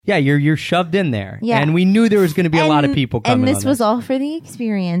Yeah, you're shoved in there. Yeah. And we knew there was going to be a lot of people coming. And this was all for the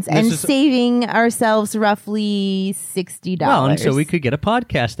experience and saving ourselves roughly $60. Well, and so we could get a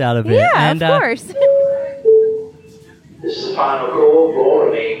podcast out of it. Yeah, and, of course. This is the final call for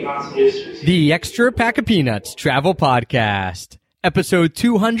remaining passengers. The Extra Pack of Peanuts Travel Podcast, episode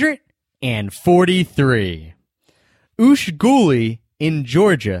 243. Ushguli in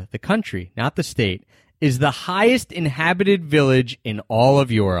Georgia, the country, not the state, is the highest inhabited village in all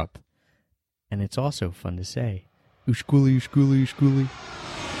of Europe. And it's also fun to say. Ushguli, Ushguli, Ushguli.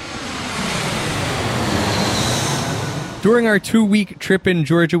 During our 2-week trip in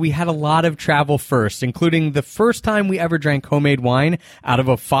Georgia, we had a lot of travel firsts, including the first time we ever drank homemade wine out of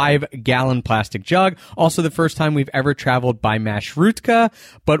a 5-gallon plastic jug. Also, the first time we've ever traveled by Marshrutka.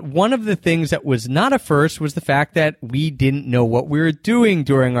 But one of the things that was not a first was the fact that we didn't know what we were doing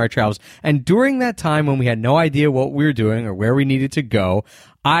during our travels. And during that time when we had no idea what we were doing or where we needed to go,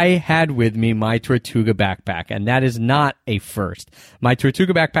 I had with me my Tortuga backpack, and that is not a first. My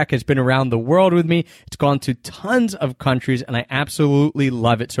Tortuga backpack has been around the world with me. It's gone to tons of countries, and I absolutely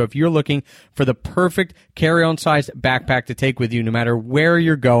love it. So if you're looking for the perfect carry-on sized backpack to take with you no matter where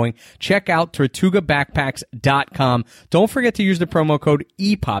you're going, check out TortugaBackpacks.com. Don't forget to use the promo code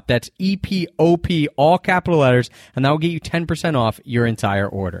EPOP. That's EPOP, all capital letters, and that will get you 10% off your entire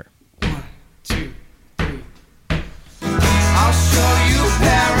order. 1, 2, 3. I'll show you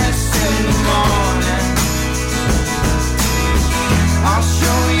Paris in the morning. I'll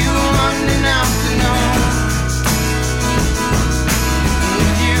show you London afternoon.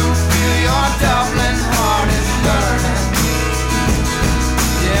 If you feel your Dublin heart is burning,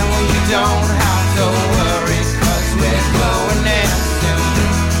 yeah, well, you don't have to worry, 'cause we're going there soon.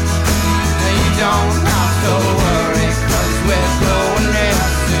 Yeah, you don't have to worry, 'cause we're going there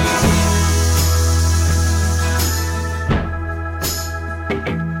soon.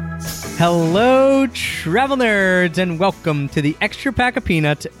 Hello, travel nerds, and welcome to the Extra Pack of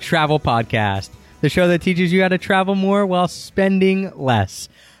Peanuts Travel Podcast, the show that teaches you how to travel more while spending less.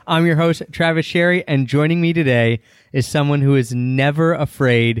 I'm your host, Travis Sherry, and joining me today is someone who is never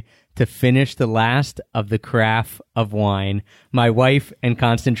afraid to finish the last of the carafe of wine, my wife and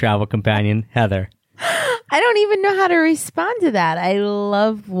constant travel companion, Heather. I don't even know how to respond to that. I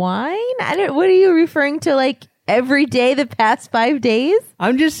love wine. What are you referring to, like every day the past 5 days?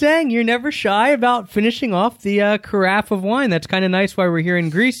 I'm just saying, you're never shy about finishing off the carafe of wine. That's kind of nice while we're here in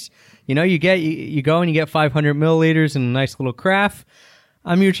Greece. You know, you go and you get 500 milliliters in a nice little carafe.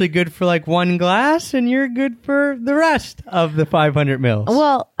 I'm usually good for like one glass, and you're good for the rest of the 500 mils.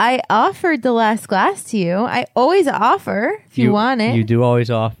 Well, I offered the last glass to you. I always offer if you want it. You do always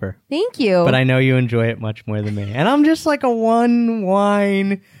offer. Thank you. But I know you enjoy it much more than me. And I'm just like a one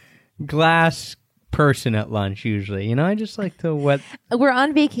wine glass person at lunch usually. You know, I just like to wet. We're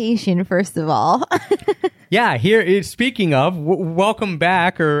on vacation, first of all. Yeah, here, speaking of, welcome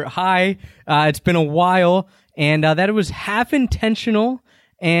back, or hi. It's been a while, and that was half intentional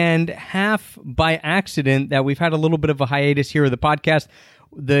and half by accident that we've had a little bit of a hiatus here with the podcast.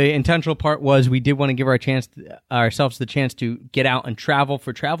 The intentional part was we did want to give ourselves the chance to get out and travel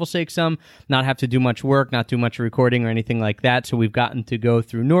for travel's sake some, not have to do much work, not do much recording or anything like that. So we've gotten to go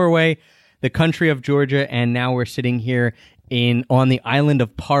through Norway, the country of Georgia, and now we're sitting here on the island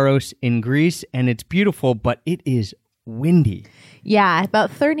of Paros in Greece, and it's beautiful, but it is windy. Yeah, about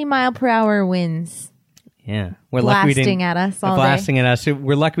 30-mile-per-hour winds. Yeah, we're blasting at us all blasting day. at us.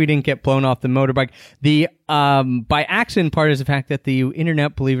 We're lucky we didn't get blown off the motorbike. The by accident part is the fact that the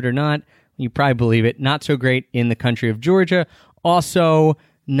internet, believe it or not, you probably believe it, not so great in the country of Georgia. Also,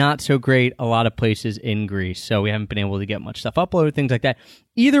 not so great a lot of places in Greece. So we haven't been able to get much stuff uploaded, things like that.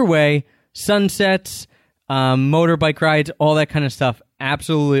 Either way, sunsets, motorbike rides, all that kind of stuff,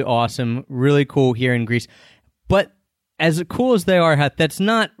 absolutely awesome, really cool here in Greece. But as cool as they are, that's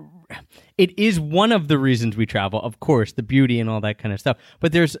not. It is one of the reasons we travel, of course, the beauty and all that kind of stuff.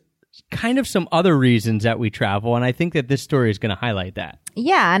 But there's kind of some other reasons that we travel, and I think that this story is going to highlight that.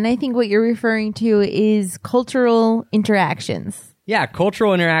 Yeah, and I think what you're referring to is cultural interactions. Yeah,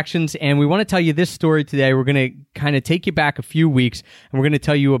 cultural interactions, and we want to tell you this story today. We're going to kind of take you back a few weeks, and we're going to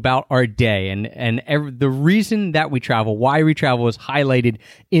tell you about our day, and the reason that we travel, why we travel, is highlighted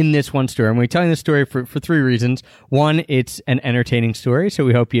in this one story. And we're telling this story for 3 reasons. One, it's an entertaining story, so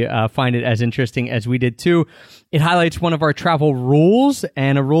we hope you find it as interesting as we did too. It highlights one of our travel rules,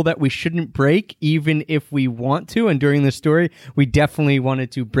 and a rule that we shouldn't break even if we want to. And during this story, we definitely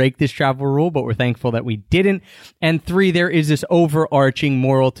wanted to break this travel rule, but we're thankful that we didn't. And 3, there is this overarching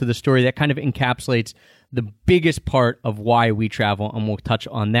moral to the story that kind of encapsulates the biggest part of why we travel, and we'll touch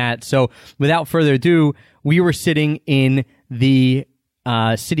on that. So without further ado, we were sitting in the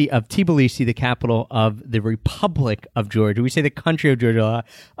city of Tbilisi, the capital of the Republic of Georgia. We say the country of Georgia.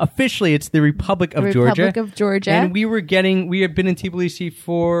 Officially, it's the Republic of Georgia. Republic of Georgia. And we had been in Tbilisi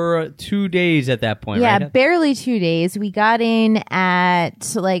for 2 days at that point, Yeah, right? barely 2 days. We got in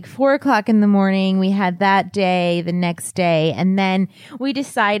at like 4 o'clock in the morning. We had that day, the next day, and then we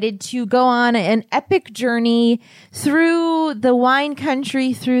decided to go on an epic journey through the wine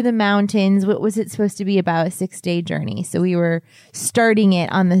country, through the mountains. What was it supposed to be? About a 6-day journey. So we were starting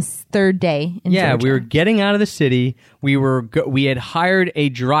it on this 3rd day in Georgia. We were getting out of the city. We had hired a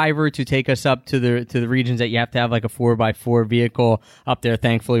driver to take us up to the regions that you have to have like a 4x4 vehicle up there.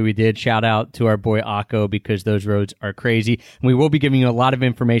 Thankfully, we did. Shout out to our boy Akko, because those roads are crazy. And we will be giving you a lot of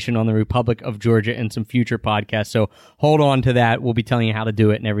information on the Republic of Georgia in some future podcasts. So hold on to that. We'll be telling you how to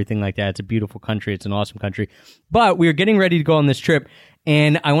do it and everything like that. It's a beautiful country. It's an awesome country. But we were getting ready to go on this trip,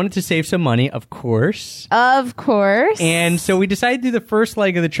 and I wanted to save some money, of course. Of course. And so we decided to do the first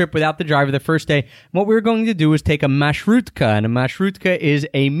leg of the trip without the driver the first day. What we were going to do was take a marshrutka. And a marshrutka is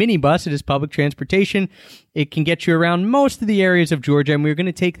a minibus. It is public transportation. It can get you around most of the areas of Georgia. And we were going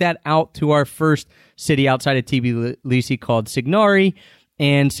to take that out to our first city outside of Tbilisi called Signori.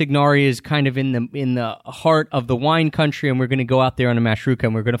 And Signori is kind of in the heart of the wine country, and we're going to go out there on a marshrutka,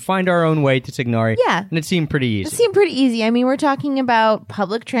 and we're going to find our own way to Signori. Yeah. And it seemed pretty easy. It seemed pretty easy. I mean, we're talking about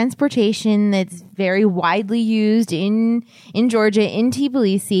public transportation that's very widely used in Georgia, in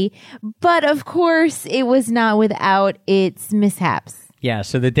Tbilisi. But of course, it was not without its mishaps. Yeah,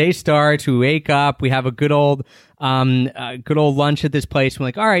 so the day starts, we wake up, we have a good old lunch at this place. We're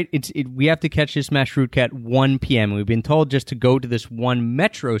like, all right, we have to catch this marshrutka at 1 p.m. We've been told just to go to this one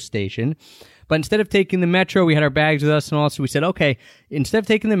metro station. But instead of taking the metro, we had our bags with us, and also we said, okay, instead of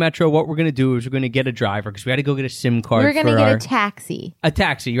taking the metro, what we're going to do is we're going to get a driver, because we had to go get a SIM card. We're going to get a taxi. A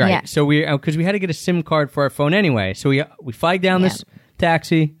taxi, right. Yeah. So because we had to get a SIM card for our phone anyway. So we flagged down this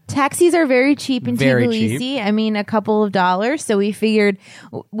taxi. Taxis are very cheap in Very Tbilisi. cheap. I mean, a couple of dollars. So we figured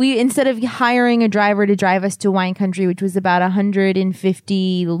instead of hiring a driver to drive us to wine country, which was about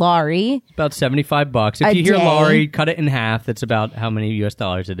 150 lari. About $75. If A you hear day. lari, cut it in half. That's about how many US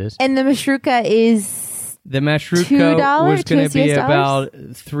dollars it is. And the marshrutka is The marshrutka $2? was going to be $2 about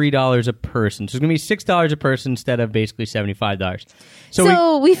 $3 a person. So it's going to be $6 a person instead of basically $75.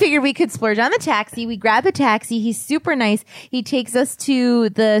 So we figured we could splurge on the taxi. We grab a taxi. He's super nice. He takes us to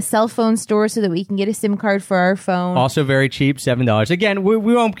the cell phone store so that we can get a SIM card for our phone. Also very cheap, $7. Again, we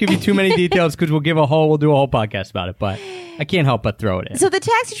won't give you too many details because we'll do a whole podcast about it, but I can't help but throw it in. So the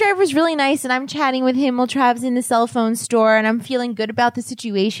taxi driver was really nice, and I'm chatting with him while Trav's in the cell phone store, and I'm feeling good about the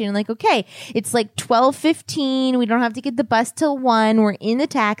situation. Like, okay, it's like 12:15. We don't have to get the bus till 1. We're in the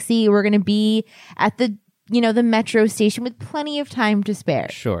taxi. We're going to be at the metro station with plenty of time to spare.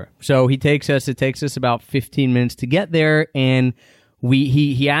 Sure. So it takes us about 15 minutes to get there, and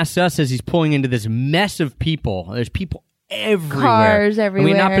he asks us as he's pulling into this mess of people. There's people everywhere. Cars And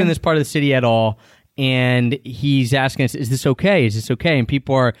everywhere. we've not been in this part of the city at all. And he's asking us, is this okay? Is this okay? And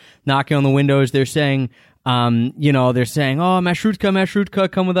people are knocking on the windows. They're saying, oh, marshrutka,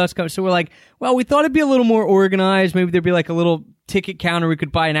 come with us. Come. So we're like, well, we thought it'd be a little more organized. Maybe there'd be like a little ticket counter. We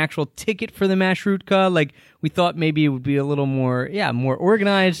could buy an actual ticket for the marshrutka. Like, we thought maybe it would be a little more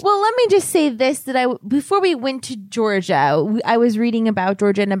organized. Well, let me just say this, that before we went to Georgia, I was reading about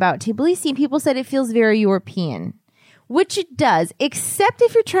Georgia and about Tbilisi, and people said it feels very European. Which it does, except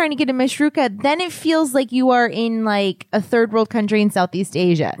if you're trying to get a marshrutka, then it feels like you are in like a third world country in Southeast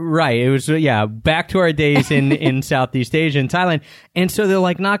Asia. Right. It was, back to our days in Southeast Asia and Thailand. And so they're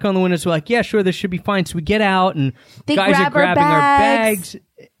like, knock on the windows. We're like, yeah, sure, this should be fine. So we get out, and They guys are grab our grabbing our bags.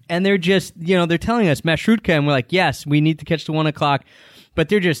 bags. And they're just, they're telling us marshrutka. And we're like, yes, we need to catch the 1 o'clock. But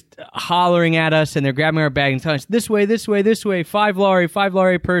they're just hollering at us, and they're grabbing our bag and telling us, this way, this way, this way, 5 lari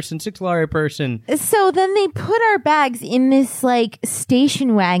a person, 6 lari a person. So then they put our bags in this like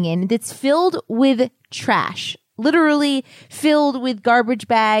station wagon that's filled with trash. Literally filled with garbage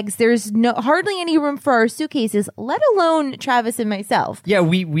bags. There's hardly any room for our suitcases, let alone Travis and myself. Yeah,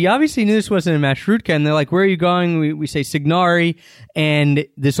 we obviously knew this wasn't a marshrutka, and they're like, where are you going? We say Signori, and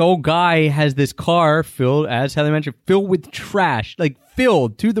this old guy has this car filled, as Heather mentioned, filled with trash, like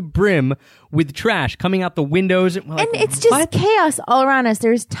filled to the brim with trash coming out the windows. And, And it's just chaos all around us.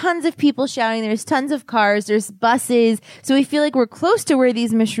 There's tons of people shouting. There's tons of cars. There's buses. So we feel like we're close to where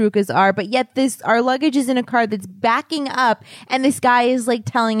these marshrukas are, but yet our luggage is in a car that's backing up, and this guy is like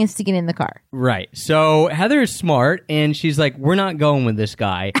telling us to get in the car. Right. So Heather is smart, and she's like, we're not going with this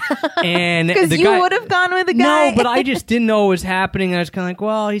guy. And Because you would have gone with the guy. No, but I just didn't know what was happening. I was kind of like,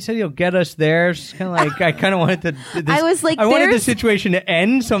 well, he said he'll get us there. It's kind of like, I kind of wanted to. I was like, I wanted the there's- situation expecting to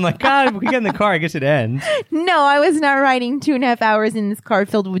end. So I'm like, God, if we get in the car, I guess it ends. No, I was not riding 2.5 hours in this car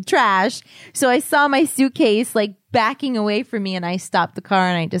filled with trash. So I saw my suitcase like backing away from me, and I stopped the car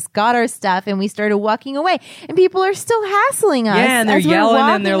and I just got our stuff and we started walking away. And people are still hassling us. Yeah, and they're as we're yelling and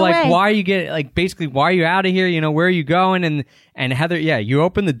walking they're like, away. why are you getting, like, basically, why are you out of here? You know, where are you going? And Heather, yeah, you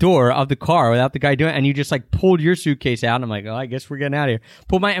opened the door of the car without the guy doing it, and you just like pulled your suitcase out. And I'm like, oh, I guess we're getting out of here.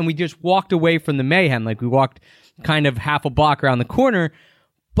 Pulled mine, and we just walked away from the mayhem. Like, we walked kind of half a block around the corner,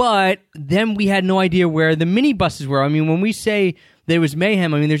 but then we had no idea where the minibuses were. I mean, when we say there was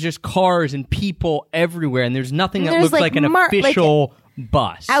mayhem, I mean, there's just cars and people everywhere, and there's nothing that There's, looks like an official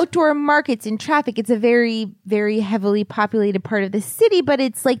bus. Outdoor markets and traffic. It's a very, very heavily populated part of the city, but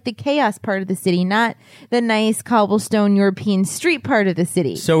it's like the chaos part of the city, not the nice cobblestone European street part of the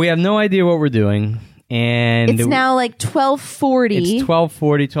city. So we have no idea what we're doing. And It's now like 12:40. It's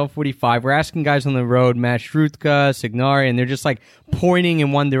 12:40, 12:45. We're asking guys on the road, Mashrutka, Signori, and they're just like pointing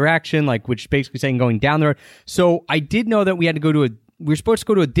in one direction, like, which is basically saying going down the road. So I did know that we had to go to we were supposed to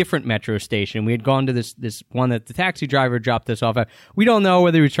go to a different metro station. We had gone to this one that the taxi driver dropped us off at. We don't know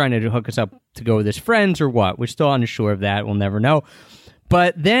whether he was trying to hook us up to go with his friends or what. We're still unsure of that. We'll never know.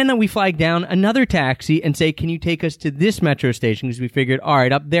 But then we flag down another taxi and say, can you take us to this metro station? Because we figured, all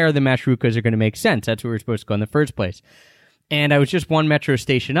right, up there, the Mashrukas are going to make sense. That's where we were supposed to go in the first place. And I was just one metro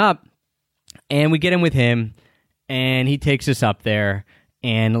station up, and we get in with him, and he takes us up there.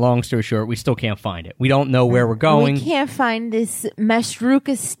 And long story short, we still can't find it. We don't know where we're going. We can't find this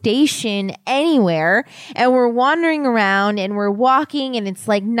Mashruka station anywhere. And we're wandering around, and we're walking, and it's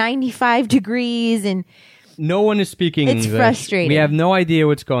like 95 degrees, and no one is speaking It's English. frustrating. We have no idea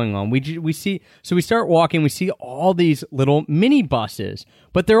what's going on. We see, so we start walking. We see all these little mini buses,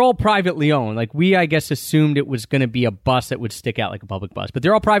 but they're all privately owned. Like, we, I guess, assumed it was going to be a bus that would stick out like a public bus, but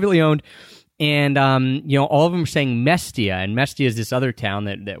they're all privately owned. And you know, all of them are saying Mestia, and Mestia is this other town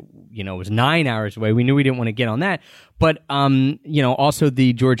that you know was 9 hours away. We knew we didn't want to get on that, but you know, also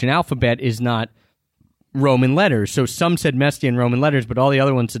the Georgian alphabet is not Roman letters. So some said Mestia in Roman letters, but all the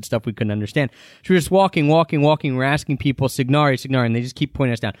other ones said stuff we couldn't understand. So we're just walking. We're asking people, Signori, and they just keep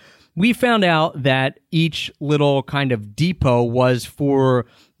pointing us down. We found out that each little kind of depot was for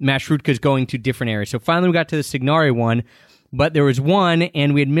Mashrutkas going to different areas. So finally we got to the Signori one, but there was one,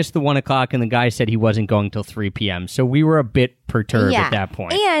 and we had missed the 1 o'clock, and the guy said he wasn't going till 3 p.m. So we were a bit perturbed at that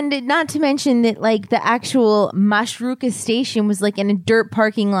point. And not to mention that, like, the actual Mashruka station was like in a dirt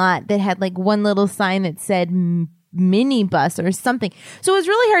parking lot that had like one little sign that said minibus or something. So it was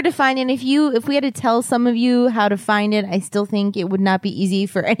really hard to find. And if we had to tell some of you how to find it, I still think it would not be easy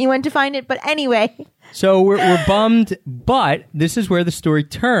for anyone to find it. But anyway. So we're bummed, but this is where the story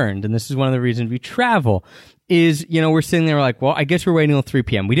turned, and this is one of the reasons we travel. Is, you know, we're sitting there like, well, I guess we're waiting until 3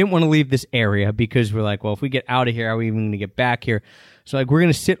 p.m. We didn't want to leave this area because we're like, well, if we get out of here, how are we even going to get back here? So, like, we're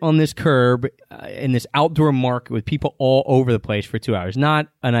going to sit on this curb in this outdoor market with people all over the place for 2 hours. Not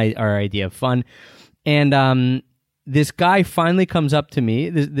our idea of fun. And this guy finally comes up to me.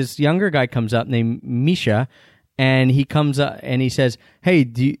 This younger guy comes up named Misha, and he comes up and he says, hey,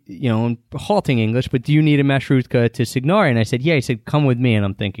 you know, in halting English, but do you need a Mashrutka to Signori? And I said, yeah. He said, come with me. And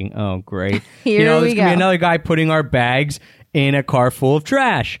I'm thinking, oh, great. Here you know, we there's going to go. be another guy putting our bags in a car full of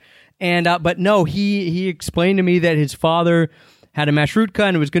trash. And, but no, he explained to me that his father had a Mashrutka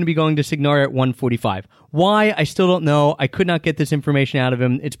and it was going to be going to Signori at 1:45. Why? I still don't know. I could not get this information out of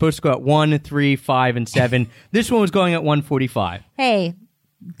him. It's supposed to go at 1, 3, 5, and 7. This one was going at 1:45. Hey,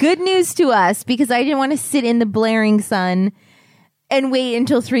 good news to us, because I didn't want to sit in the blaring sun and wait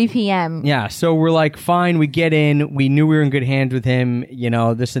until 3 p.m. Yeah, so we're like, fine, we get in. We knew we were in good hands with him, you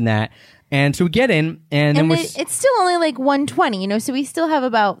know, this and that. And so we get in, and then it's still only like 1:20, you know, so we still have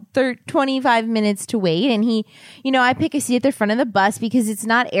about 25 minutes to wait. And he, you know, I pick a seat at the front of the bus because it's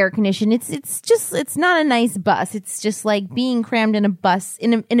not air conditioned. It's not a nice bus. It's just like being crammed in a bus,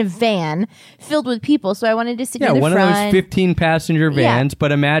 in a van filled with people. So I wanted to sit in the one front. of those 15-passenger vans,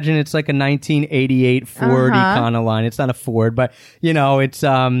 but imagine it's like a 1988 Ford Econoline. It's not a Ford, but, you know, it's...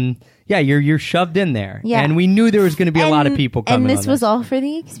 Yeah, you're shoved in there. Yeah. And we knew there was going to be a lot of people coming. And this on was all for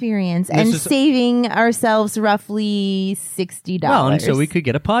the experience and saving ourselves roughly $60. Well, and so we could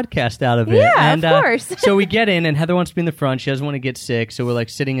get a podcast out of it. Yeah, and, of course. So we get in, and Heather wants to be in the front. She doesn't want to get sick, so we're like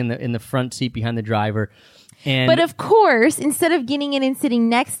sitting in the front seat behind the driver. But of course, instead of getting in and sitting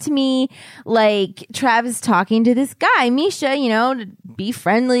next to me, like Trav is talking to this guy, Misha, you know, to be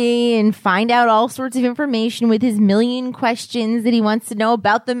friendly and find out all sorts of information with his million questions that he wants to know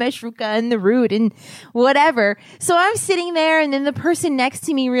about the mashruka and the root and whatever. So I'm sitting there, and then the person next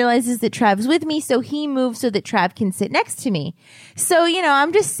to me realizes that Trav's with me, so he moves so that Trav can sit next to me. So, you know,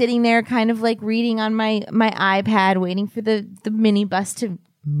 I'm just sitting there kind of like reading on my iPad, waiting for the minibus to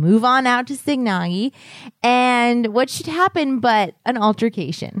move on out to Signagi. And what should happen but an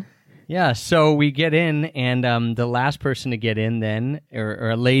altercation? Yeah, so we get in, and the last person to get in then,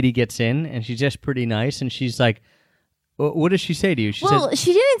 or a lady gets in, and she's just pretty nice, and she's like, what does she say to you? She says,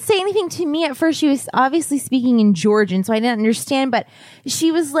 she didn't say anything to me at first. She was obviously speaking in Georgian, so I didn't understand, but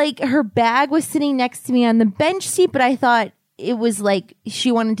she was like, her bag was sitting next to me on the bench seat, but I thought it was like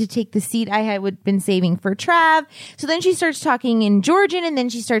she wanted to take the seat I had been saving for Trav. So then she starts talking in Georgian, and then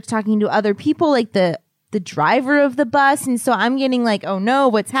she starts talking to other people, like the driver of the bus. And so I'm getting like, oh no,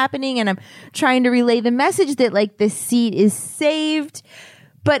 what's happening? And I'm trying to relay the message that like the seat is saved.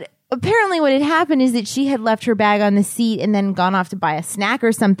 But apparently what had happened is that she had left her bag on the seat and then gone off to buy a snack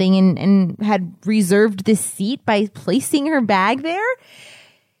or something, and had reserved this seat by placing her bag there.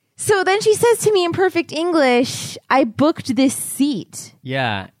 So then she says to me in perfect English, I booked this seat.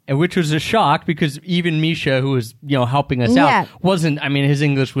 yeah, and which was a shock because even Misha, who was, you know, helping us out, wasn't, I mean, his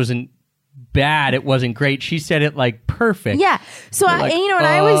English wasn't bad. It wasn't great. She said it like perfect. Yeah. So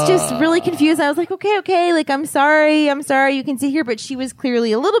I was just really confused. I was like, okay. Like, I'm sorry. You can sit here. But she was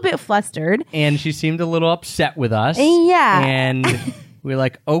clearly a little bit flustered. And she seemed a little upset with us. Yeah. And we were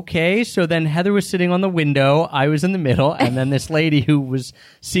like, okay. So then Heather was sitting on the window. I was in the middle. And then this lady who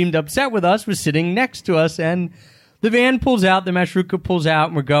seemed upset with us was sitting next to us. And the van pulls out, the mashruka pulls out,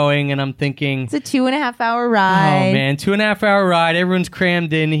 and we're going. And I'm thinking, it's a 2.5 hour ride. Oh, man, 2.5 hour ride. Everyone's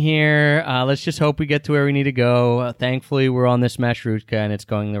crammed in here. Let's just hope we get to where we need to go. Thankfully, we're on this mashruka, and it's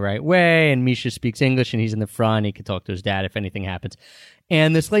going the right way. And Misha speaks English, and he's in the front. He can talk to his dad if anything happens.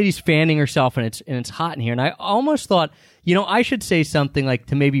 And this lady's fanning herself, and it's hot in here. And I almost thought, you know, I should say something like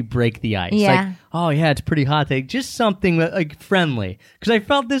to maybe break the ice. Yeah. Like, oh, yeah, it's pretty hot today. Just something that, like friendly. Because I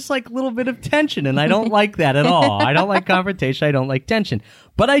felt this like little bit of tension, and I don't like that at all. I don't like confrontation. I don't like tension.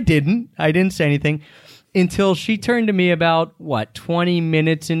 But I didn't say anything until she turned to me about, 20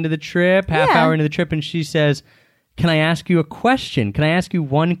 minutes into the trip, half hour into the trip, and she says, can I ask you a question? Can I ask you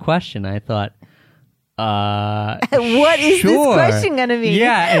one question? I thought, what is this question going to be?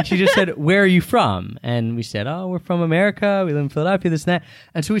 Yeah, and she just said, where are you from? And we said, oh, we're from America. We live in Philadelphia, this and that.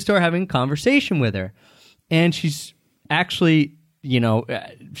 And so we started having a conversation with her. And she's actually, you know,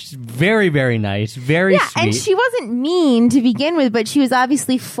 she's very, very nice, very sweet. And she wasn't mean to begin with, but she was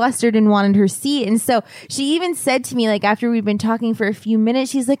obviously flustered and wanted her seat. And so she even said to me, like, after we'd been talking for a few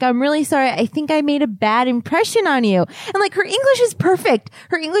minutes, she's like, I'm really sorry. I think I made a bad impression on you. And like, her English is perfect.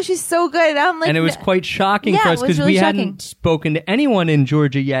 Her English is so good. And I'm like, and it was quite shocking for us because really we shocking. hadn't spoken to anyone in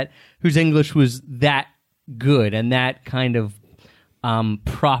Georgia yet whose English was that good and that kind of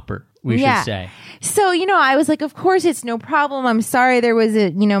proper. We should say. So, you know, I was like, of course, it's no problem. I'm sorry there was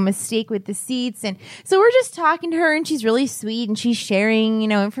a, mistake with the seats. And so we're just talking to her, and she's really sweet, and she's sharing,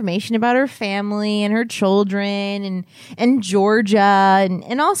 information about her family and her children and Georgia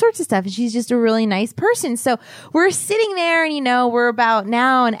and all sorts of stuff. And she's just a really nice person. So we're sitting there, and, we're about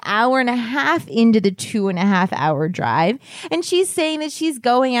now an hour and a half into the 2.5 hour drive. And she's saying that she's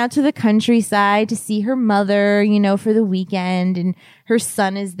going out to the countryside to see her mother, for the weekend, and her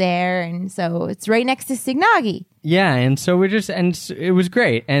son is there, and so it's right next to Signagi. Yeah, and so it was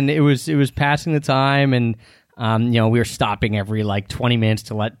great, and it was passing the time, and we were stopping every 20 minutes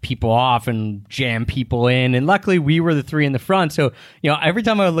to let people off and jam people in, and luckily we were the three in the front, so every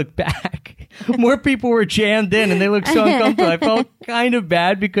time I would look back, more people were jammed in, and they looked so uncomfortable. I felt kind of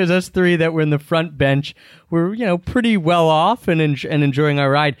bad because us three that were in the front bench were pretty well off and enjoying our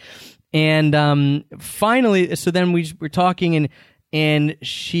ride, and finally, so then we were talking and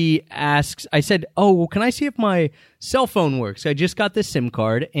she asks, I said, oh, well, can I see if my cell phone works? I just got this SIM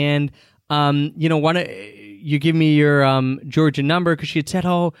card, and, why don't you give me your Georgia number? Because she had said,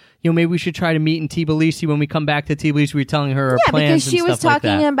 oh, maybe we should try to meet in Tbilisi when we come back to Tbilisi. We were telling her our plans and stuff like that. Yeah, because she was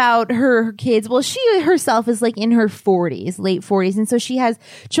talking about her kids. Well, she herself is in her 40s, late 40s. And so she has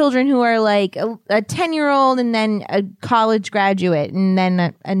children who are a 10-year-old and then a college graduate and then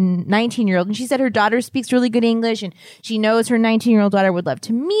a 19-year-old. And she said her daughter speaks really good English, and she knows her 19-year-old daughter would love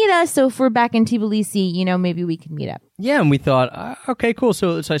to meet us. So if we're back in Tbilisi, maybe we can meet up. Yeah, and we thought, okay, cool.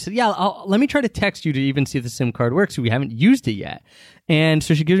 So I said, yeah, let me try to text you to even see if the SIM card works. We haven't used it yet. And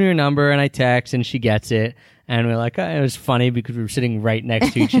so she gives me her number, and I text, and she gets it. And we're like, it was funny because we were sitting right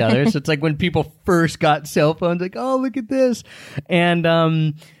next to each other. So it's like when people first got cell phones, like, oh, look at this.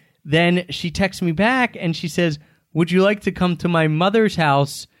 And then she texts me back, and she says, would you like to come to my mother's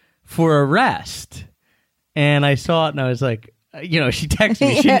house for a rest? And I saw it, and I was like, she texted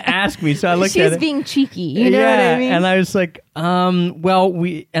me. She didn't ask me, so I looked at it. She's being cheeky. You know what I mean? And I was like, and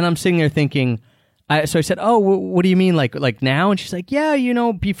I'm sitting there thinking, so I said, oh, what do you mean, like now? And she's like,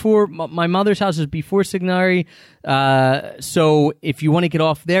 yeah, before, my mother's house is before Signori, so if you want to get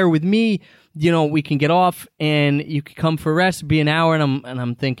off there with me, we can get off, and you could come for a rest, be an hour, and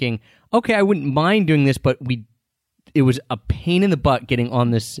I'm thinking, okay, I wouldn't mind doing this, but it was a pain in the butt getting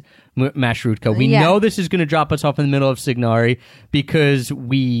on this marshrutka. We know this is going to drop us off in the middle of Signori because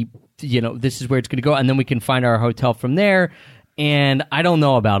this is where it's going to go, and then we can find our hotel from there, and I don't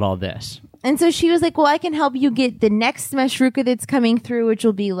know about all this. And so she was like, well, I can help you get the next marshrutka that's coming through, which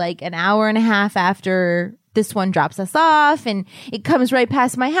will be like an hour and a half after this one drops us off, and it comes right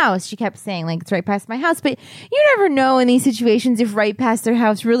past my house. She kept saying, like, it's right past my house. But you never know in these situations if right past their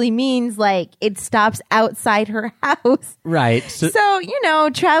house really means, like, it stops outside her house. Right. So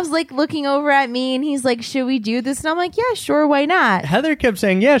Trav's, like, looking over at me, and he's like, should we do this? And I'm like, yeah, sure, why not? Heather kept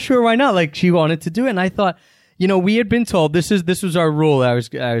saying, yeah, sure, why not? Like, she wanted to do it. And I thought, we had been told, this was our rule I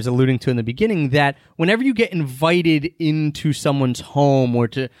was alluding to in the beginning, that whenever you get invited into someone's home or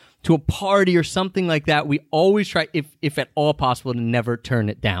to a party or something like that, we always try, if at all possible, to never turn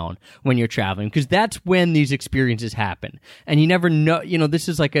it down when you're traveling, because that's when these experiences happen. And you never know, this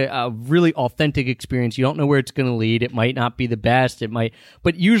is like a really authentic experience. You don't know where it's going to lead. It might not be the best.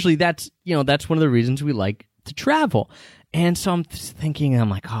 But usually that's one of the reasons we like to travel. And so I'm thinking, I'm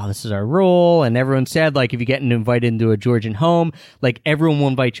like, oh, this is our rule. And everyone said, like, if you get invited into a Georgian home, like, everyone will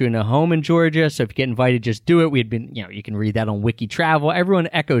invite you into a home in Georgia. So if you get invited, just do it. We had been, you can read that on Wiki Travel. Everyone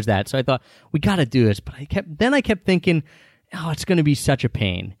echoes that. So I thought, we got to do this. But I kept thinking, oh, it's going to be such a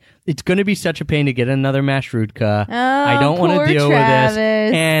pain. It's going to be such a pain to get another marshrutka. I don't want to deal with this.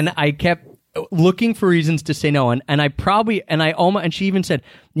 And I kept looking for reasons to say no, and she even said,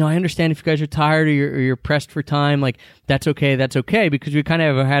 I understand if you guys are tired or you're pressed for time, like, that's okay, because we kind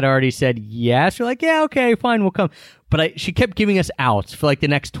of had already said yes. We're like, yeah, okay, fine, we'll come. But she kept giving us outs for like the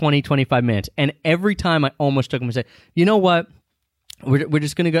next 20-25 minutes, and every time I almost took them and said, you know what? We're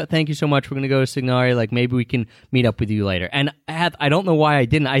just going to go. Thank you so much. We're going to go to Signori. Like, maybe we can meet up with you later. And I don't know why I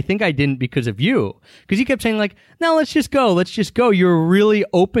didn't. I think I didn't because of you. Because you kept saying, like, no, let's just go. You were really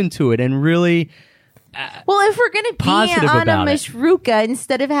open to it and really well, if we're going to be on a marshrutka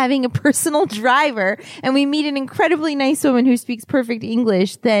instead of having a personal driver, and we meet an incredibly nice woman who speaks perfect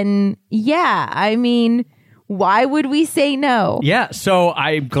English, then yeah, I mean, why would we say no? Yeah, so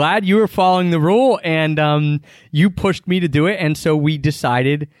I'm glad you were following the rule, and you pushed me to do it, and so we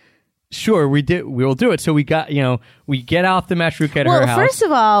decided, sure, we'll do it. So we got, we get off the marshrutka at her house. Well, first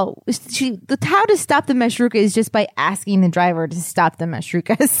of all, how to stop the marshrutka is just by asking the driver to stop the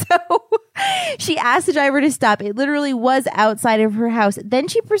marshrutka. So she asked the driver to stop. It literally was outside of her house. Then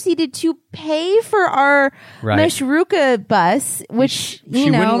she proceeded to pay for our marshrutka bus, which, she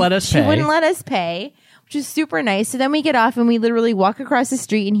wouldn't let us pay. She wouldn't let us pay, which is super nice. So then we get off and we literally walk across the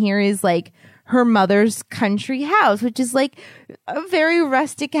street, and here is like her mother's country house, which is like a very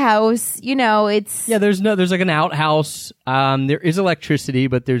rustic house. It's there's like an outhouse. There is electricity,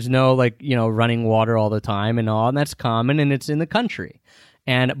 but there's no running water all the time and all, and that's common, and it's in the country,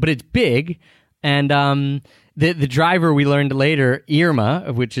 but it's big, and the driver, we learned later,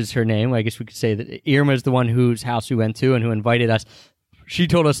 Irma, which is her name, I guess we could say that Irma is the one whose house we went to and who invited us. She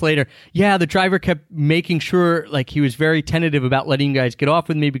told us later, yeah, the driver kept making sure, like, he was very tentative about letting you guys get off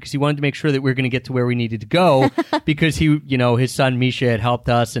with me because he wanted to make sure that we were going to get to where we needed to go because his son Misha had helped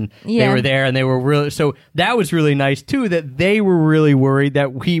us, and they were there, and they were really, so that was really nice too, that they were really worried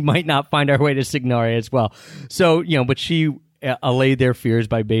that we might not find our way to Signori as well. So, but she allayed their fears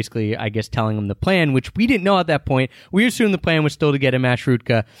by basically, I guess, telling them the plan, which we didn't know at that point. We assumed the plan was still to get a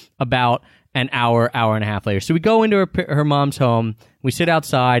marshrutka about an hour and a half later. So we go into her mom's home. We sit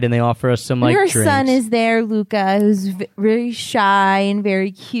outside, and they offer us some drinks. Her son is there, Luca, who's very shy and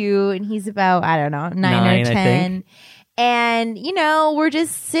very cute, and he's about, I don't know, 9 or 10. And, we're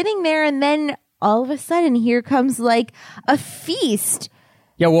just sitting there, and then all of a sudden, here comes like a feast.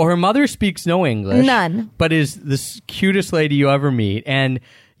 Yeah, well, her mother speaks no English. None. But is the cutest lady you ever meet. And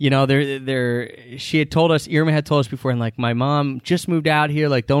she had told us, Irma had told us before, and like, my mom just moved out here,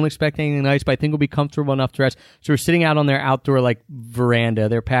 like, don't expect anything nice, but I think we'll be comfortable enough to rest. So we're sitting out on their outdoor, like, veranda,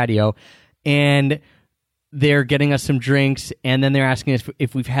 their patio, and they're getting us some drinks, and then they're asking us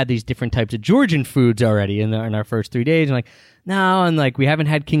if we've had these different types of Georgian foods already in our first 3 days. And like, no, and like we haven't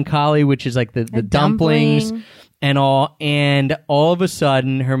had khinkali, which is like the dumplings dumpling. and all. And all of a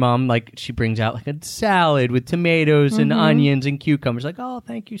sudden, her mom, like, she brings out like a salad with tomatoes and onions and cucumbers. Like, oh,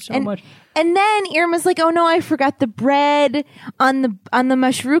 thank you so much. And then Irma's like, oh no, I forgot the bread on the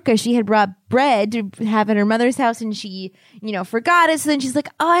mashruka. She had brought bread to have at her mother's house, and she, forgot it. So then she's like,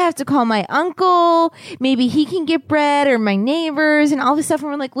 oh, I have to call my uncle. Maybe he can get bread, or my neighbors, and all this stuff. And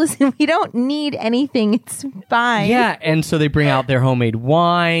we're like, listen, we don't need anything. It's fine. Yeah, and so they bring out their homemade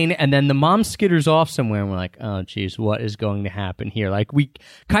wine, and then the mom skitters off somewhere, and we're like, oh, geez, what is going to happen here? Like, we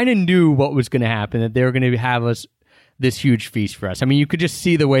kind of knew what was going to happen, that they were going to have us this huge feast for us. I mean, you could just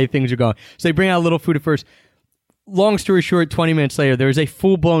see the way things are going. So they bring out a little food at first. Long story short, 20 minutes later, there's a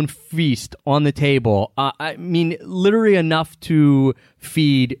full-blown feast on the table. I mean, literally enough to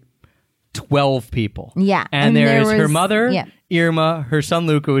feed 12 people. Yeah. And there is her mother, yeah. Irma, her son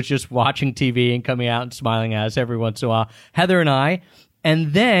Luca was just watching TV and coming out and smiling at us every once in a while, Heather and I.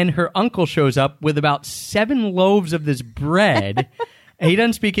 And then her uncle shows up with about 7 loaves of this bread. He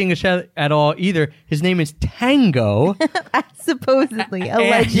doesn't speak English at all either. His name is Tango. Supposedly,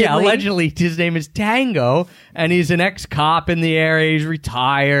 allegedly. Yeah, allegedly his name is Tango, and he's an ex-cop in the area. He's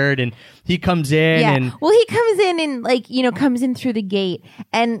retired, and he comes in. Yeah. And well, he comes in and comes in through the gate,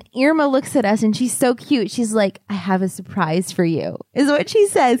 and Irma looks at us, and she's so cute. She's like, I have a surprise for you, is what she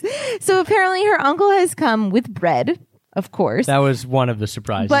says. So apparently her uncle has come with bread. Of course. That was one of the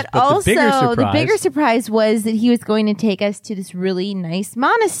surprises. But also, the bigger surprise was that he was going to take us to this really nice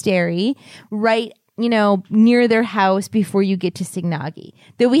monastery right, near their house before you get to Signagi,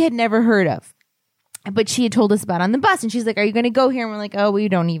 that we had never heard of. But she had told us about on the bus, and she's like, are you going to go here? And we're like, oh, we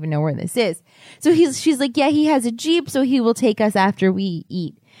don't even know where this is. So she's like, yeah, he has a Jeep, so he will take us after we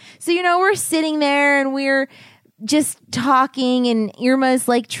eat. So, we're sitting there, and we're just talking, and Irma's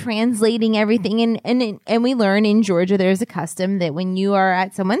like translating everything, and we learn in Georgia there's a custom that when you are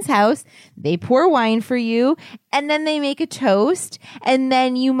at someone's house, they pour wine for you, and then they make a toast, and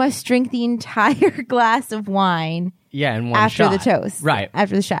then you must drink the entire glass of wine. Yeah, in one after shot. the toast. Right.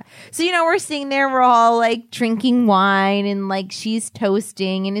 After the shot. So, we're sitting there, we're all like drinking wine, and like she's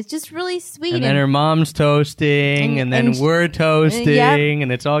toasting, and it's just really sweet. And then her mom's toasting, and then we're toasting, yep.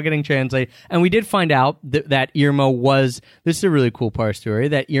 and it's all getting translated. And we did find out that Irma was, this is a really cool part of the story,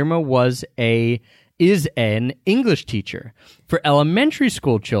 that Irma is an English teacher for elementary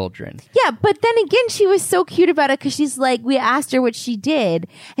school children. Yeah, but then again, she was so cute about it, because she's like, we asked her what she did,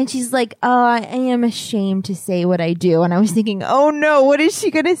 and she's like, oh, I am ashamed to say what I do. And I was thinking, oh no, what is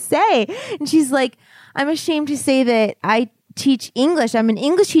she going to say? And she's like, I'm ashamed to say that I teach English. I'm an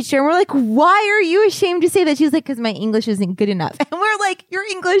English teacher. And we're like, why are you ashamed to say that? She's like, because my English isn't good enough. And we're like, your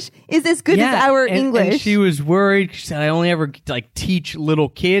English is as good as our English. And she was worried. She said, I only ever teach little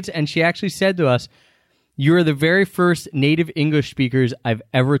kids. And she actually said to us, you're the very first native English speakers I've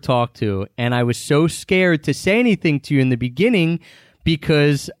ever talked to, and I was so scared to say anything to you in the beginning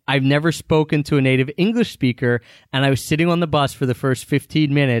because I've never spoken to a native English speaker, and I was sitting on the bus for the first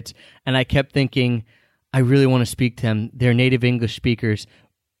 15 minutes, and I kept thinking, I really want to speak to them. They're native English speakers.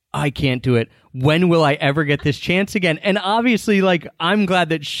 I can't do it. When will I ever get this chance again? And obviously, I'm glad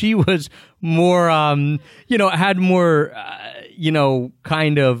that she was more, had more,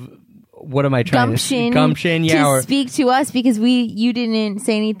 kind of, what am I trying to gumption, yeah, to speak to us, because you didn't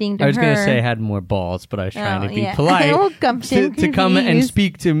say anything to her. I was going to say I had more balls, but I was trying to be polite. Well, gumption to come and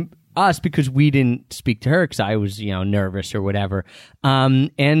speak to us, because we didn't speak to her because I was, nervous or whatever.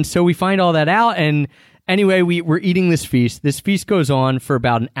 And so we find all that out, and anyway, we're eating this feast. This feast goes on for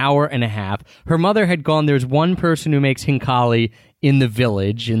about an hour and a half. Her mother had gone. There's one person who makes khinkali in the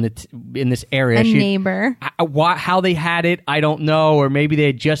village, in this area. A neighbor. How they had it, I don't know, or maybe they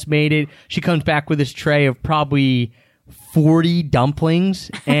had just made it. She comes back with this tray of probably 40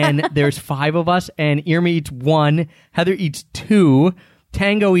 dumplings, and there's 5 of us, and Irma eats 1, Heather eats 2,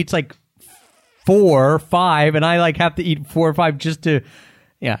 Tango eats 4 or 5, and I have to eat 4 or 5 just to,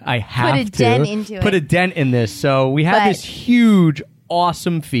 I have to put a dent in this. So we have this huge,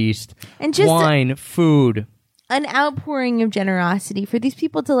 awesome feast, and just wine, food. An outpouring of generosity for these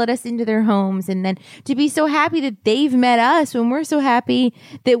people to let us into their homes, and then to be so happy that they've met us when we're so happy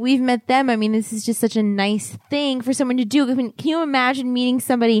that we've met them. I mean, this is just such a nice thing for someone to do. I mean, can you imagine meeting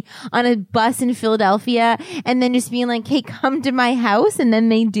somebody on a bus in Philadelphia and then just being like, hey, come to my house, and then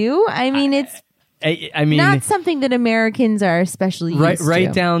they do? I mean, it's I mean, not something that Americans are especially used to.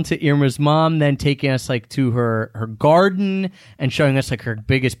 Right down to Irma's mom then taking us like to her garden and showing us like her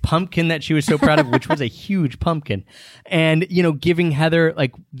biggest pumpkin that she was so proud of, which was a huge pumpkin. And, you know, giving Heather,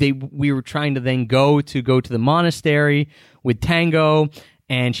 like we were trying to then go to the monastery with Tango.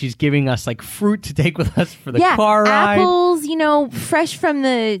 And she's giving us like fruit to take with us for the car ride. Apples, you know, fresh from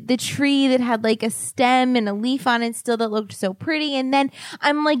the tree that had like a stem and a leaf on it still that looked so pretty. And then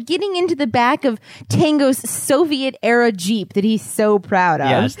I'm like getting into the back of Tango's Soviet era Jeep that he's so proud of.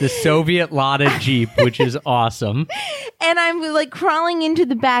 Yes, the Soviet Lada Jeep, which is awesome. And I'm like crawling into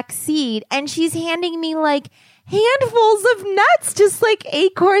the back seat and she's handing me like handfuls of nuts, just like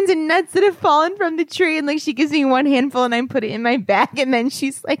acorns and nuts that have fallen from the tree. And like she gives me one handful and I put it in my bag. And then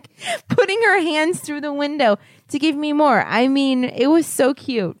she's like putting her hands through the window to give me more. I mean, it was so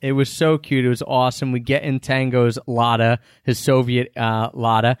cute. It was so cute. It was awesome. We get in Tango's Lada, his Soviet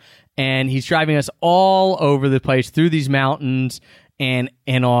Lada, and he's driving us all over the place through these mountains and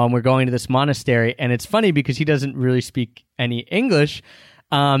on. We're going to this monastery. And it's funny because he doesn't really speak any English.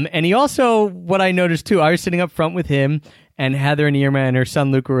 And he also, what I noticed too, I was sitting up front with him and Heather and Irma and her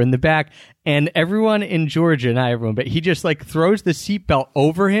son Luke were in the back, and everyone in Georgia, not everyone, but he just like throws the seatbelt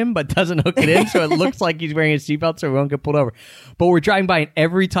over him, but doesn't hook it in. So it looks like he's wearing a seatbelt so we won't get pulled over. But we're driving by and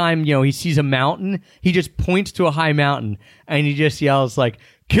every time, you know, he sees a mountain, he just points to a high mountain and he just yells like,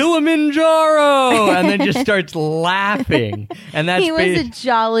 Kilimanjaro, and then just starts laughing. And that's he was a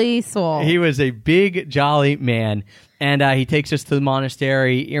jolly soul. He was a big, jolly man. And he takes us to the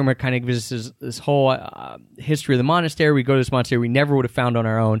monastery. Irma kind of gives us this whole history of the monastery. We go to this monastery we never would have found on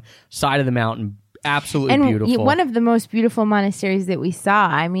our own. Side of the mountain. Absolutely beautiful. One of the most beautiful monasteries that we saw.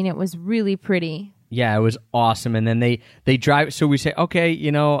 I mean, it was really pretty. Yeah, it was awesome. And then they drive. So we say, okay,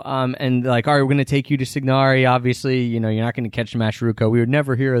 you know, and like, all right, we're going to take you to Signari. Obviously, you know, you're not going to catch the Mashruka. We would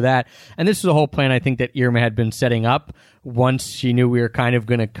never hear of that. And this was a whole plan, I think, that Irma had been setting up once she knew we were kind of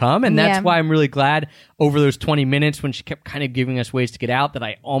going to come. And that's why I'm really glad over those 20 minutes when she kept kind of giving us ways to get out that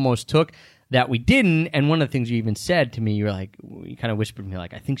I almost took, that we didn't. And one of the things you even said to me, you were like, you kind of whispered to me,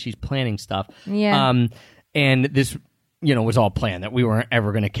 like, I think she's planning stuff. Yeah. And this, you know, was all planned that we weren't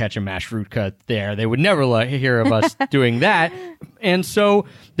ever going to catch a Mashruka there. They would never hear of us doing that. And so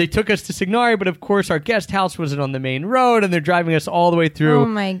they took us to Signari, but of course our guest house wasn't on the main road, and they're driving us all the way through. Oh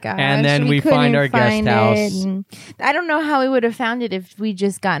my gosh. And then we find our guest house. I don't know how we would have found it if we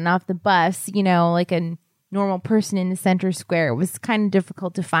just gotten off the bus, you know, like a normal person in the center square. It was kind of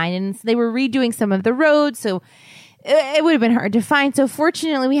difficult to find, and they were redoing some of the roads, so it would have been hard to find. So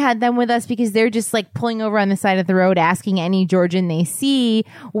fortunately we had them with us because they're just like pulling over on the side of the road asking any Georgian they see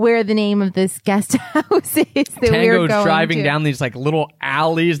where the name of this guest house is that we were going driving to. down these like little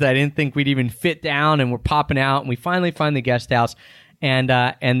alleys that I didn't think we'd even fit down, and we're popping out, and we finally find the guest house, and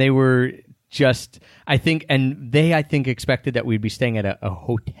they were just, I think expected that we'd be staying at a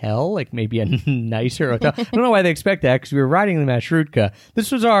hotel, like maybe a nicer hotel. I don't know why they expect that, because we were riding the Mashrutka.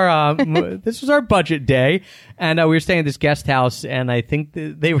 This was our budget day, and we were staying at this guest house, and I think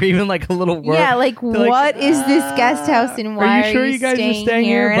they were even like a little worried. Yeah, like what is this guest house, and why are you guys are staying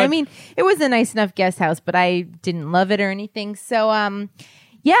here? And I mean, it was a nice enough guest house, but I didn't love it or anything. So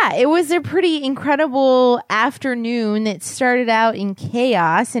yeah, it was a pretty incredible afternoon that started out in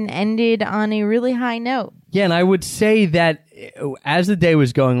chaos and ended on a really high note. Yeah, and I would say that as the day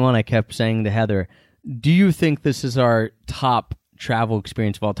was going on, I kept saying to Heather, do you think this is our top travel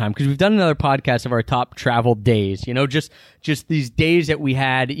experience of all time? Because we've done another podcast of our top travel days, you know, just these days that we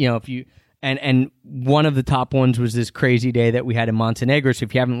had, you know, if you... And one of the top ones was this crazy day that we had in Montenegro. So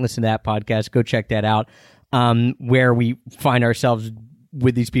if you haven't listened to that podcast, go check that out, where we find ourselves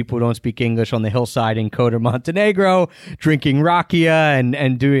with these people who don't speak English on the hillside in Kotor, Montenegro, drinking rakia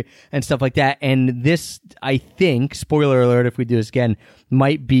and doing and stuff like that. And this, I think, spoiler alert, if we do this again,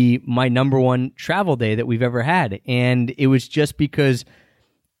 might be my number one travel day that we've ever had. And it was just because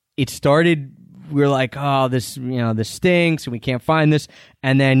it started, we were like, oh, this stinks and we can't find this.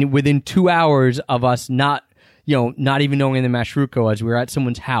 And then within 2 hours of us not even knowing where the Mashruka was, we were at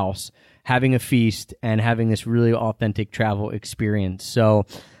someone's house having a feast and having this really authentic travel experience. So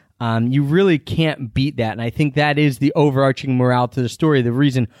you really can't beat that. And I think that is the overarching morale to the story. The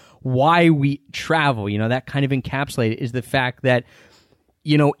reason why we travel, you know, that kind of encapsulated is the fact that,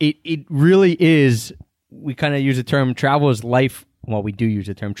 you know, it really is, we kind of use the term travel is life. Well, we do use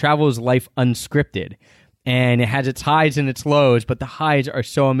the term travel is life unscripted. And it has its highs and its lows, but the highs are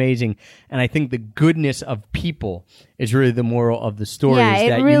so amazing. And I think the goodness of people is really the moral of the story, is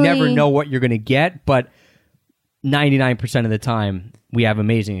that you never know what you're going to get, but 99% of the time, we have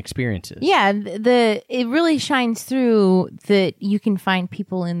amazing experiences. Yeah, it really shines through that you can find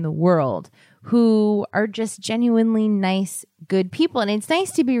people in the world who are just genuinely nice, good people. And it's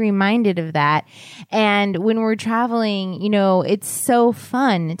nice to be reminded of that. And when we're traveling, it's so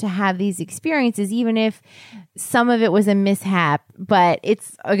fun to have these experiences, even if some of it was a mishap, but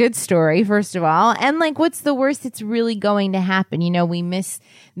it's a good story, first of all. And what's the worst that's really going to happen? We miss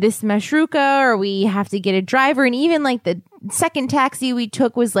this marshrutka, or we have to get a driver. And even the second taxi we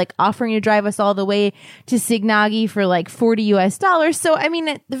took was offering to drive us all the way to Signagi for $40. So,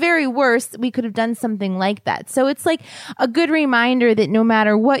 at the very worst, we could have done something like that. So it's a good reminder that no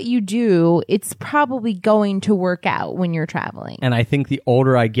matter what you do, it's probably going to work out when you're traveling. And I think the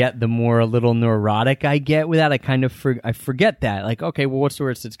older I get, the more a little neurotic I get with that. I kind of I forget that. Okay, well, what's the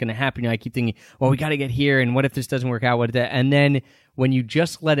worst that's going to happen? I keep thinking, well, we got to get here, and what if this doesn't work out? What if that? And then when you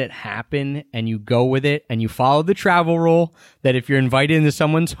just let it happen and you go with it and you follow the travel rule that if you're invited into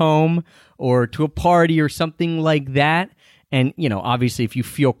someone's home or to a party or something like that, and, obviously if you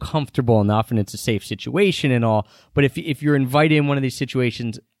feel comfortable enough and it's a safe situation and all, but if you're invited in one of these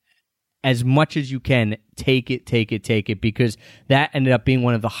situations, as much as you can, take it, because that ended up being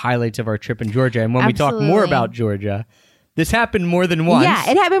one of the highlights of our trip in Georgia. And when Absolutely. we talk more about Georgia, this happened more than once. Yeah,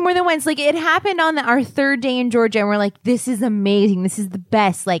 it happened more than once. It happened on our third day in Georgia, and we're like, this is amazing. This is the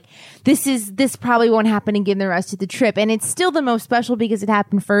best. This probably won't happen again the rest of the trip. And it's still the most special because it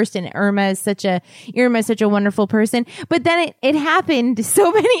happened first, and Irma is such a wonderful person. But then it happened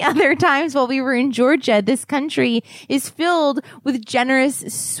so many other times while we were in Georgia. This country is filled with generous,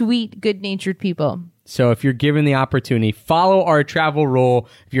 sweet, good-natured people. So if you're given the opportunity, follow our travel rule.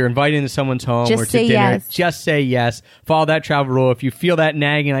 If you're invited into someone's home Just or to say dinner, yes. just say yes. Follow that travel rule. If you feel that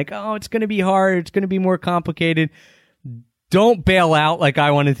nagging, oh, it's going to be hard, it's going to be more complicated, don't bail out like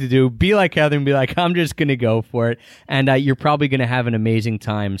I wanted to do. Be like Heather and be like, I'm just going to go for it. And you're probably going to have an amazing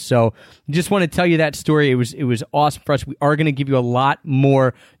time. So just want to tell you that story. It was awesome for us. We are going to give you a lot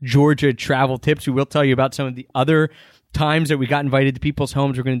more Georgia travel tips. We will tell you about some of the other times that we got invited to people's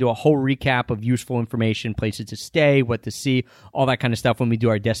homes. We're going to do a whole recap of useful information, places to stay, what to see, all that kind of stuff when we do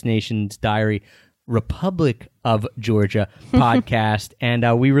our Destinations Diary Republic of Georgia podcast.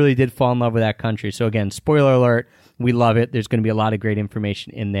 And we really did fall in love with that country. So again, spoiler alert, we love it. There's going to be a lot of great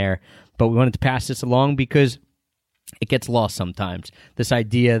information in there. But we wanted to pass this along because it gets lost sometimes. This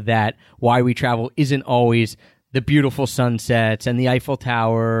idea that why we travel isn't always the beautiful sunsets and the Eiffel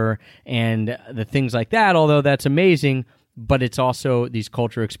Tower and the things like that, although that's amazing, but it's also these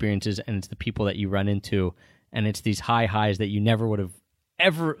cultural experiences, and it's the people that you run into, and it's these highs that you never would have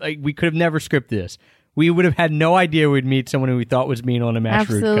ever, we could have never scripted this. We would have had no idea we'd meet someone who we thought was mean on a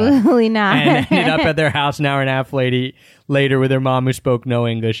marshrutka. Absolutely not. And ended up at their house an hour and a half later with their mom who spoke no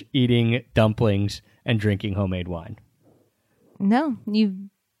English, eating dumplings and drinking homemade wine. No, you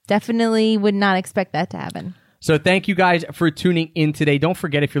definitely would not expect that to happen. So thank you guys for tuning in today. Don't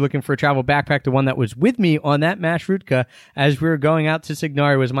forget, if you're looking for a travel backpack, the one that was with me on that marshrutka as we were going out to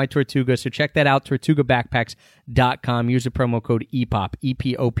Signari was my Tortuga. So check that out, tortugabackpacks.com. Use the promo code EPOP,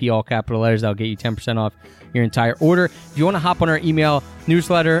 E-P-O-P, all capital letters. That'll get you 10% off your entire order. If you want to hop on our email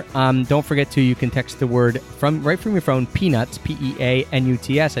newsletter, don't forget you can text the word right from your phone, Peanuts,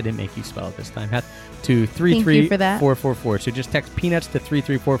 P-E-A-N-U-T-S. I didn't make you spell it this time, to 33444. So just text Peanuts to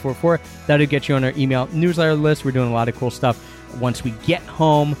 33444. That'll get you on our email newsletter list. We're doing a lot of cool stuff. Once we get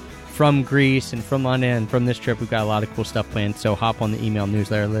home from Greece and from London and from this trip, we've got a lot of cool stuff planned. So hop on the email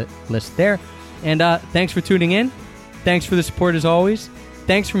newsletter list there. And thanks for tuning in. Thanks for the support as always.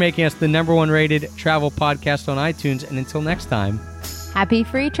 Thanks for making us the #1 rated travel podcast on iTunes. And until next time, happy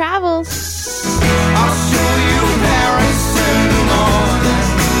free travels. I'll show you Paris soon.